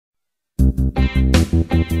Hey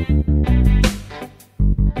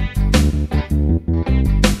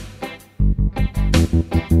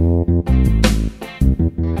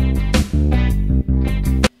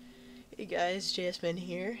guys, JSman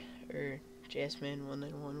here, or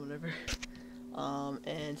JSman191, whatever.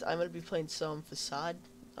 And I'm gonna be playing some Facade.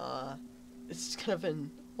 This is kind of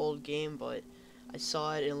an old game, but I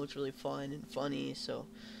saw it and it looked really fun and funny, so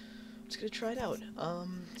I'm just gonna try it out.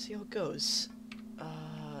 See how it goes.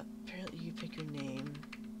 Apparently you pick your name.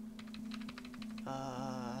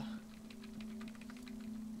 God.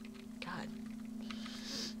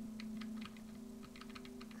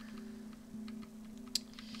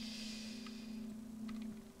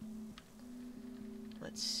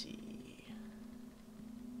 Let's see.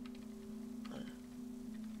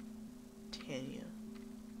 Tanya.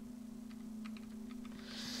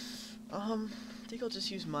 I think I'll just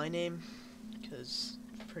use my name, because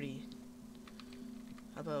it's pretty...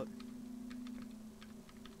 How about...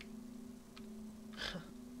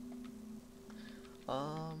 a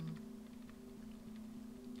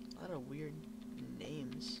lot of weird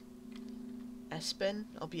names. Espen?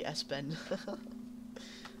 I'll be Espen.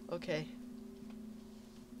 Okay.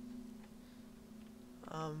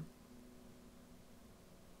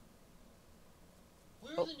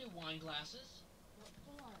 Where are the new wine glasses? What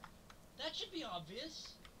for? That should be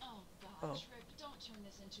obvious. Oh, God, Oh. Trip, don't turn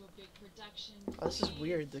this into a big production. Oh, this is please.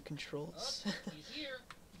 weird, the controls. Oh, he's here.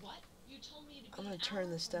 What? You told me to be I'm gonna an turn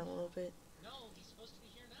hour this from down a now. little bit. No, he's supposed to be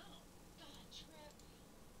here now. God,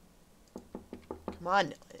 Trip. Come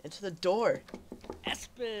on, into the door.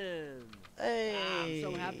 Espen! Hey.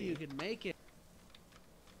 I'm so happy you could make it.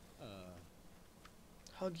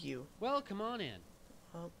 Hug you. Well, come on in.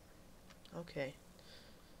 Okay.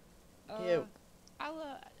 Ew.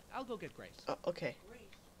 I'll go get Grace. Oh, okay.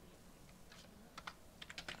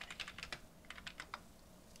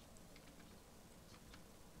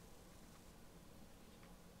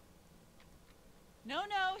 No,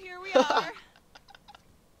 here we are.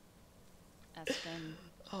 Espen.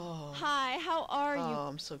 Oh. Hi, how are you? Oh,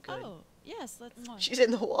 I'm so good. Oh, yes, let's go. She's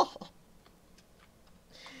in the wall.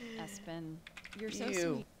 Espen, you're so Ew.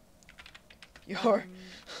 sweet. Your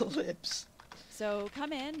lips. So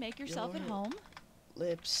come in, make yourself at Your- home.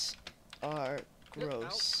 Lips are Yep,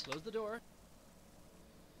 gross. out. Close the door.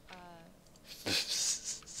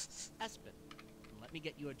 Espen, let me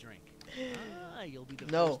get you a drink. You'll be the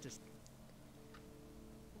No. first to...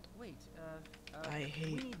 Wait, I we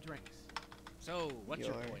hate need drinks. So, what's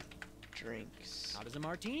your your poison? drinks. How does a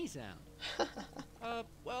martini sound?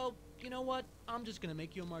 Well, you know what? I'm just gonna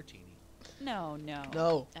make you a martini. No.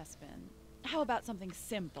 No. Espen. How about something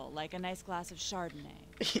simple, like a nice glass of Chardonnay?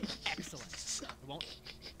 Excellent. I won't...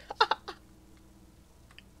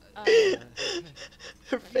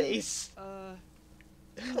 Her face.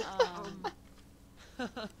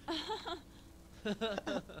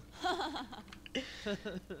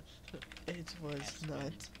 It was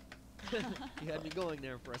not. You had me going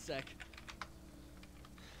there for a sec.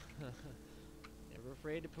 Never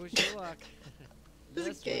afraid to push your luck. This is a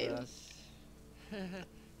Mess with game. us.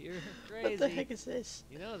 You're crazy. What the heck is this?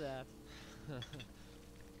 You know that.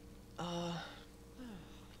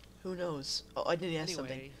 Who knows? Oh, I didn't ask Anyway,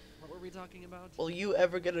 something. what were we talking about? Will you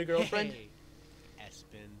ever get a girlfriend? Hey,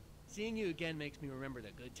 Espen. Seeing you again makes me remember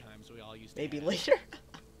the good times we all used to Maybe have. later.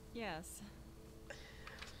 Yes.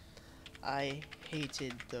 I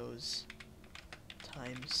hated those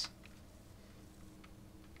times.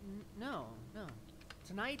 No.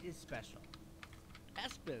 Tonight is special.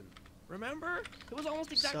 Espen, remember? It was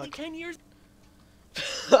almost exactly Suck. 10 years.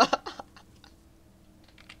 I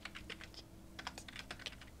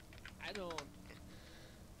don't.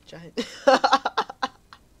 Giant.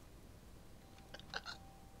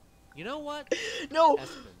 You know what? No. Espen,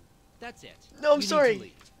 that's it. No, I'm We need to sorry.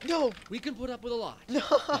 leave. No. We can put up with a lot. No.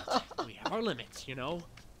 But we have our limits, you know?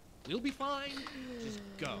 We'll be fine. Just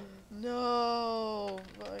go. No.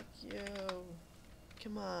 Fuck you.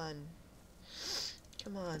 Come on.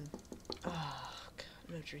 Come on. Oh, God. I'm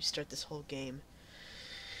gonna have to restart this whole game.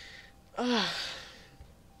 Ah.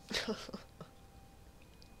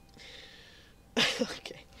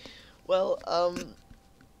 Okay. Well, I'll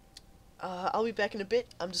be back in a bit.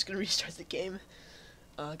 I'm just gonna restart the game.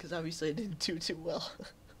 Because obviously I didn't do too well.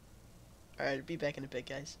 Alright, I'll be back in a bit,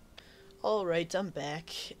 guys. Alright, I'm back,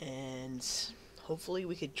 and hopefully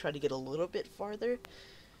we could try to get a little bit farther.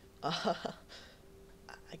 I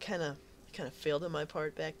kind of failed in my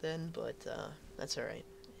part back then, but that's alright.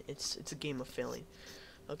 It's a game of failing.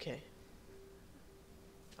 Okay.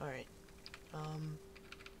 Alright.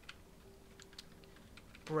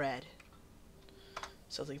 Brad.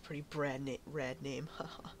 Sounds like a pretty rad name.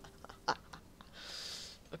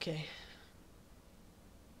 Okay.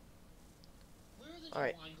 Where are the new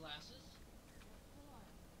Alright. wine glasses?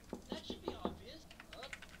 That should be obvious. Oh,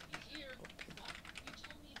 he's here. What? You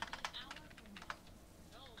told me it'd be an hour from now.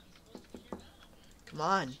 No, he's supposed to be here now. Come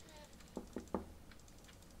on.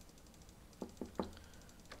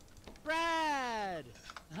 Brad!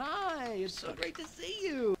 Hi, it's so great to see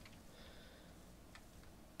you.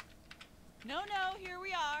 No, here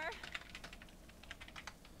we are.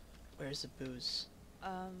 Where's the booze?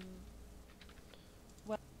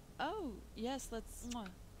 What? Oh, yes, let's. Mwah.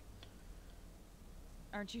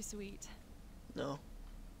 Aren't you sweet? No.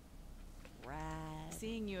 Brad.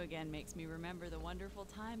 Seeing you again makes me remember the wonderful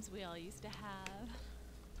times we all used to have.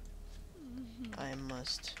 I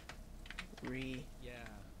must rearrange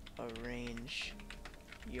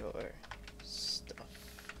your stuff.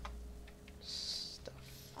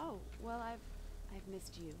 Oh, well, I've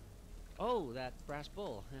missed you. Oh, that brass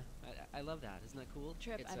bull. I love that. Isn't that cool?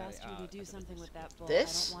 Trip, It's I've a, asked you to do it's a something with that bull.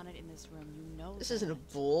 This? I don't want it in this room. You know This isn't a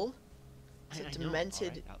that. bull. It's a I know.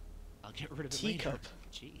 demented All right, I'll get rid of it teacup.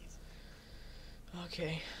 later. Jeez.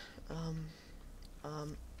 Okay. Oh,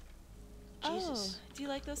 Jesus. do you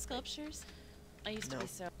like those sculptures? I used to No. be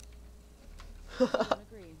so. I don't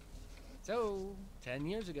agree. So, 10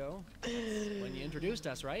 years ago, when you introduced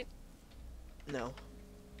us, right? No.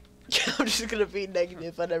 I'm just gonna be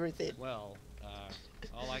negative on everything. Well,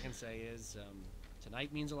 all I can say is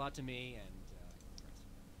tonight means a lot to me, and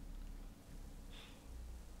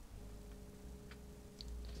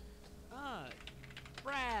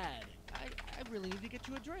Brad, I really need to get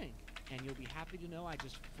you a drink, and you'll be happy to know I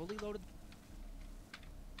just fully loaded.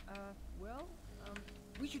 Well,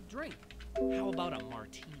 we should drink. How about a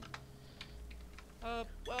martini?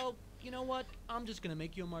 Well, you know what? I'm just gonna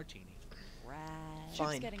make you a martini. Brad. Fine.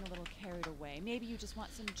 Trip's getting a little carried away. Maybe you just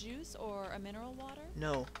want some juice or a mineral water?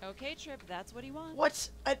 No. Okay, Trip, that's what he wants.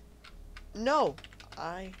 What? No.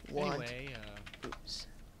 I want Anyway, booze.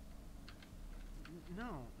 no,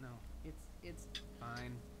 it's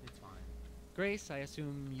fine. It's fine. Grace, I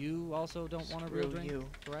assume you also don't want a real Screw drink, you.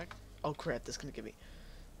 correct? Oh crap, that's gonna get me.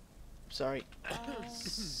 Sorry.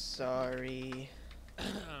 Sorry.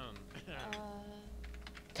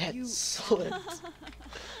 That You- slipped.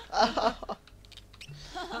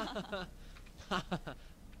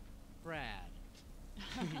 Brad,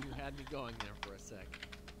 you had me going there for a sec.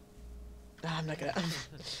 Nah, I'm not gonna.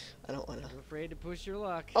 I don't wanna. I'm afraid to push your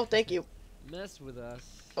luck. Oh, thank you. Mess with us.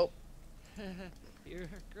 Oh. You're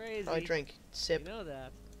crazy. Oh, I drink. You Sip. know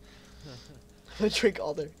that. I'm gonna drink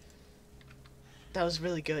all there. That was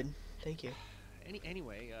really good. Thank you.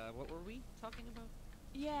 Anyway, what were we talking about?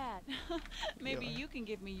 Yeah. Maybe Your you can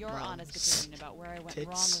give me your honest mom's opinion about where I went wrong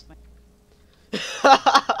tits. with my.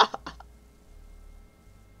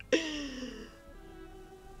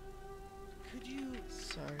 Could you?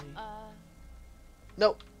 Sorry. Uh,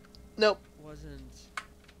 Nope. Nope. Wasn't.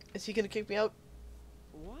 Is he gonna kick me out?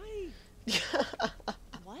 Why?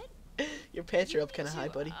 what? Your pants You are up need kind of to, high,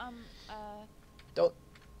 buddy. Uh, Don't-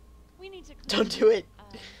 We need to. Don't clean, do it. Uh,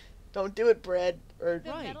 Don't do it, Brad. Or the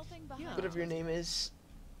Right. metal thing behind. whatever your name is.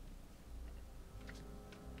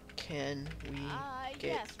 Can we get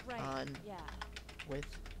yes, right. on Yeah. with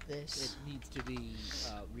It this? needs to be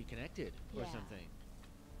reconnected or Yeah. something.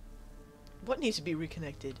 What needs to be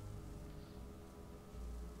reconnected?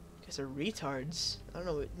 Guys are retards. I don't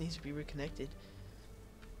know what needs to be reconnected.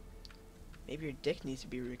 Maybe your dick needs to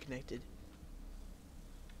be reconnected.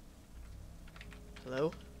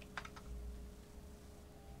 Hello?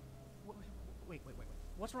 Wait.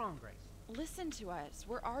 What's wrong, Grace? Listen to us.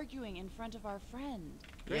 We're arguing in front of our friend.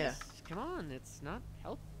 Yeah. Grace, come on. It's not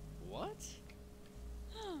help. What?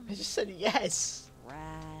 I just said yes.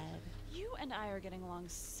 Brad, you and I are getting along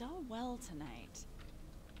so well tonight.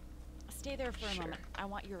 Stay there for a Sure. moment. I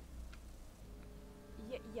want your.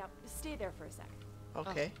 Yeah, stay there for a sec.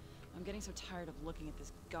 Okay. I'm getting so tired of looking at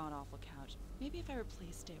this god-awful couch. Maybe if I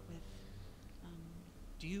replaced it with,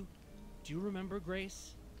 Do you remember,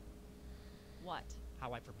 Grace, what?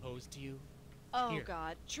 how I proposed to you? Oh Here.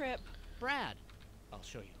 God, Trip. Brad, I'll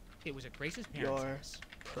show you. It was at Grace's parents' Your house.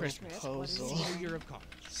 Christmas. proposal Senior year of college.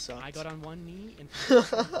 sucked. I got on one knee and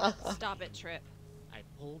Stop it, Trip. I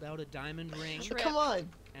pulled out a diamond ring Trip. Come on.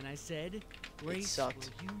 and I said, Grace, will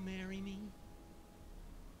sucked. you marry me?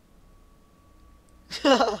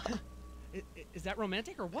 Is that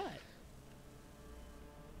romantic or what?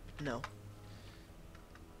 No.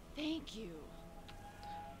 Thank you.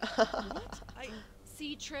 What?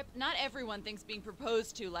 See, Trip, not everyone thinks being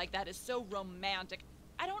proposed to like that is so romantic.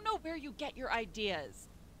 I don't know where you get your ideas.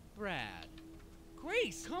 Brad.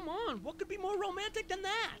 Grace, come on. What could be more romantic than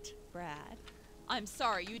that? Brad, I'm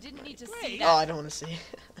sorry, you didn't need to see Great. that. Oh, I don't want to see.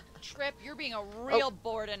 Trip, you're being a real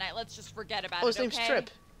bore tonight. Let's just forget about Oh, it, his name's okay? Trip.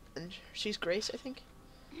 And she's Grace, I think.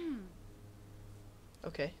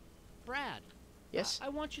 Okay. Brad. Yes. I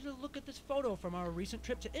want you to look at this photo from our recent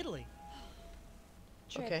trip to Italy.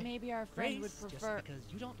 Trip, Okay. maybe our friend Grace, would prefer. just because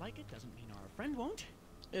you don't like it doesn't mean our friend won't.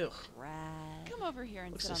 Ugh. Brad. Come over here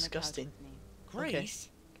and Looks sit on disgusting. the couch with me. Grace.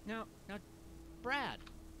 Now, Brad.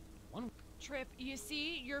 Trip, you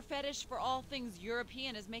see, your fetish for all things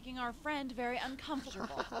European is making our friend very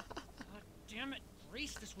uncomfortable. God damn it,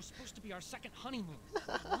 Grace, this was supposed to be our second honeymoon.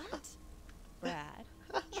 What? Brad,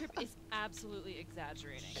 Trip is absolutely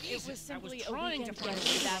exaggerating. Jesus, it was simply I was trying a to weekend find a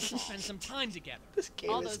getaway, way that's to all. spend some time together. This game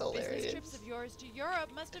All is those hilarious. business trips of yours to Europe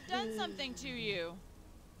must have done something to you.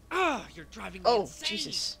 Ah, you're driving me Oh, insane.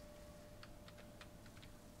 Jesus.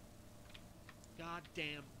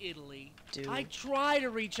 Goddamn Italy. Dude. I try to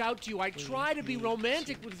reach out to you. I try to be need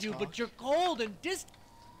romantic to with you, talk. but you're cold and distant.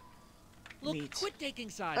 Look, Meet. quit taking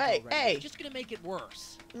sides Hey, already. hey. It's just gonna make it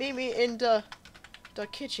worse. Meet me in the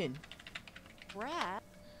kitchen. Brad?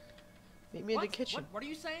 Meet me in the What? kitchen. What are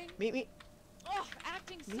you saying? Meet me. Ugh,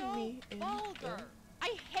 acting Meet so me in vulgar. the-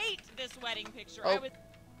 I hate this wedding picture. Oh. I was.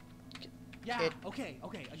 Yeah, Kid- okay,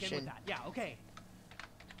 again Shin. with that. Yeah, okay.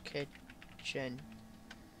 Kitchen.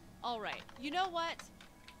 All right. You know what,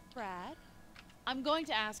 Brad? I'm going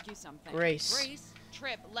to ask you something. Grace. Grace,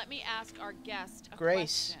 Trip, let me ask our guest a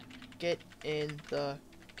Grace. question. Get in the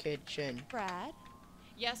kitchen. Brad,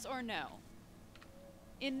 yes or no?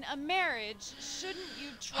 In a marriage, shouldn't you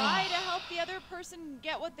try to help the other person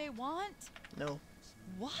get what they want? No.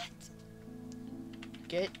 What?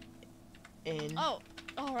 Get in Oh,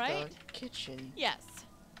 all right. the kitchen. Yes.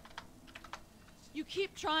 You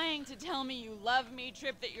keep trying to tell me you love me,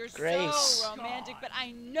 Trip, that you're Grace. so romantic, but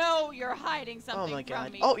I know you're hiding Oh something my from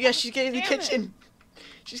god. me. Oh yeah, she's getting in the Damn it. kitchen.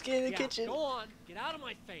 She's getting in the yeah, kitchen. go on. Get out of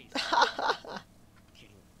my face. Can't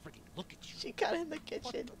even freaking look at you. She got in the What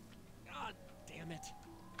kitchen. the- God damn it.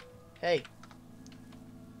 Hey,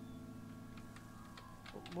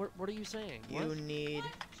 What are you saying? you need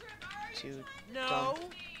What, Trip, are you to trying No.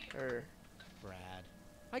 dump her. Brad.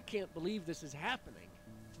 I can't believe this is happening.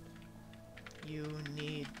 You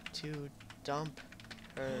need to dump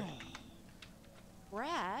her.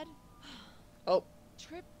 Brad? Oh.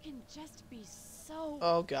 Trip can just be so...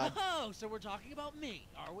 Oh god. Oh, so we're talking about me,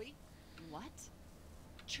 are we? What?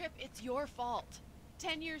 Trip, it's your fault.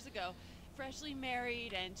 10 years ago, freshly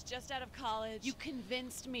married and just out of college, you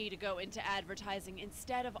convinced me to go into advertising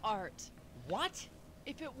instead of art. What?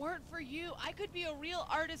 If it weren't for you, I could be a real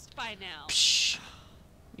artist by now. Psh.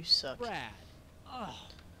 You suck. Brad. Ugh.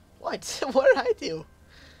 What? What did I do?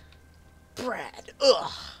 Brad.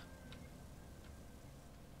 Ugh.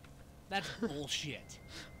 That's bullshit.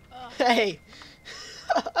 Hey.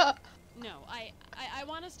 No, I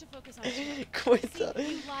want us to focus on Trip. Quit See, the.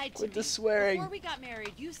 you lied to Quit me. the swearing. Before we got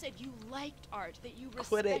married, you said you liked art, that you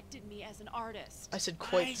Quit it. respected me as an artist. I said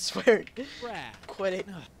quit I- the swearing. Brad. Quit it.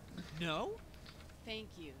 No? Thank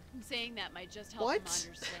you. Saying that might just help What?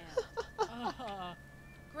 him understand.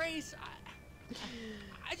 Grace,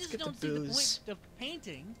 I just get the don't see the booze. point of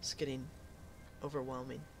painting. It's getting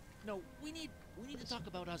overwhelming. No, we need to talk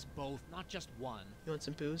about us both, not just one. You want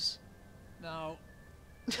some booze? No.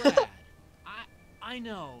 Brad, I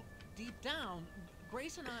know. Deep down,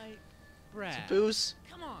 Grace and I... Brad, Some booze?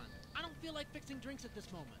 come on. I don't feel like fixing drinks at this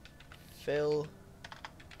moment. Fill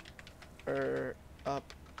her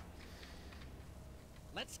up.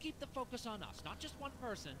 Let's keep the focus on us, not just one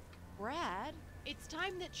person. Brad, it's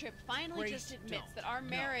time that Trip finally Grace, just admits don't. that our No,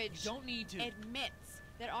 marriage you don't need to. admits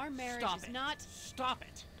that our marriage Stop is it. not. Stop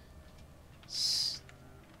it.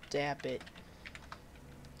 Stab it.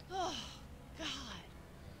 Oh, God.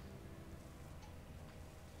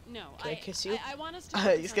 No, Can I kiss you? I want us to.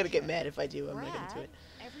 focus He's on gonna get Trip. mad if I do. I'm not Brad, into it.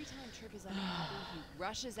 every time Trip is unhappy, he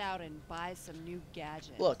rushes out and buys some new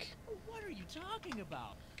gadget. Look. What are you talking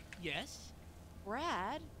about? Yes?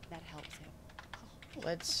 Brad, that helps him.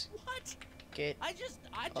 Let's What? get. I just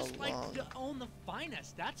like along. to own the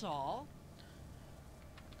finest, that's all.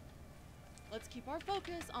 Let's keep our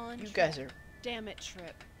focus on. You Trip. guys are. Damn it,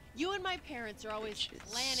 Trip. You and my parents are always Bitches.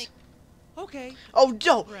 planning. Okay. Oh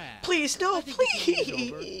no! Brad, Please no! I think this Please!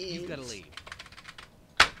 meeting's over. You've got to leave.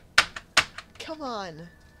 Come on.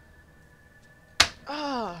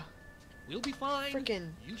 Ah, We'll be fine.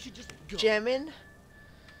 freaking You should just go. jamming.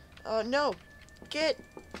 No. Get.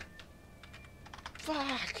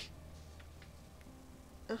 Fuck.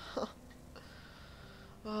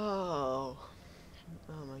 Oh.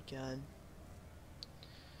 Oh my god.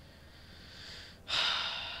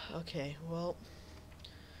 Okay, well.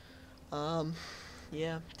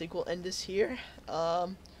 yeah, I think we'll end this here.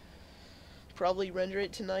 Probably render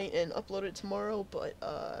it tonight and upload it tomorrow, but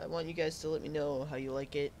I want you guys to let me know how you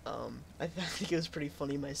like it. I think it was pretty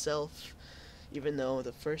funny myself, even though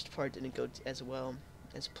the first part didn't go as well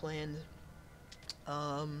as planned.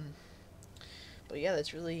 But yeah,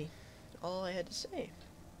 that's really all I had to say.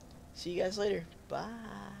 See you guys later. Bye.